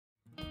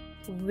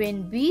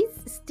When bees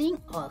sting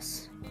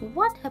us,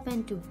 what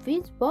happened to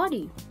bees'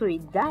 body? So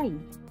it die.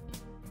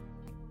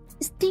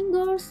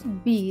 Stingers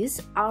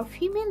bees are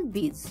female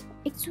bees.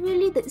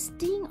 Actually, the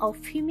sting of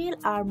female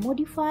are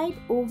modified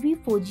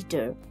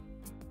ovipositor.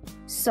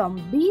 Some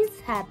bees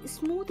have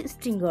smooth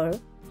stinger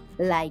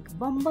like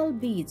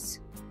bumblebees,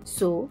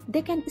 so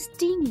they can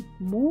sting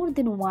more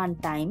than one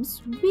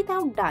times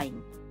without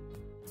dying.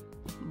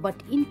 But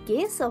in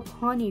case of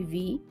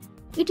honeybee,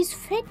 it is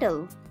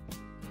fatal.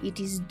 It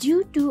is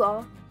due to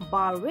a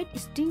barbed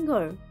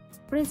stinger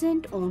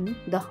present on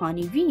the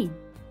honeybee,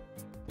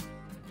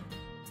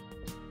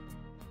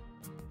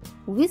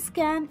 which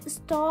can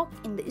stuck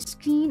in the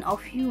skin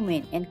of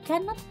human and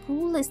cannot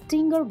pull the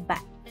stinger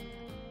back.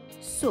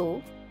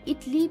 So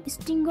it leaves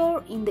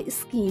stinger in the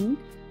skin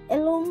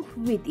along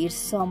with its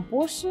some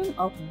portion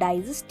of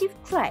digestive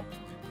tract,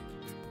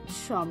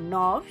 some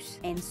nerves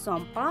and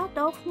some part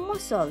of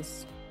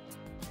muscles.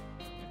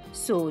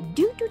 So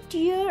due to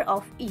tear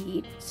of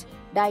its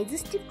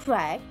digestive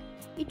tract,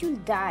 it will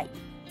die.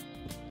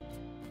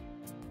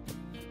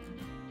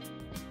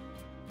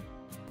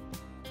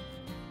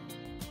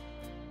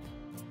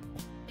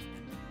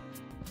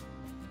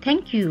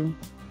 Thank you.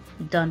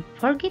 Don't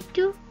forget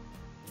to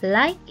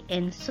like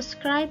and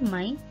subscribe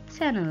my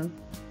channel.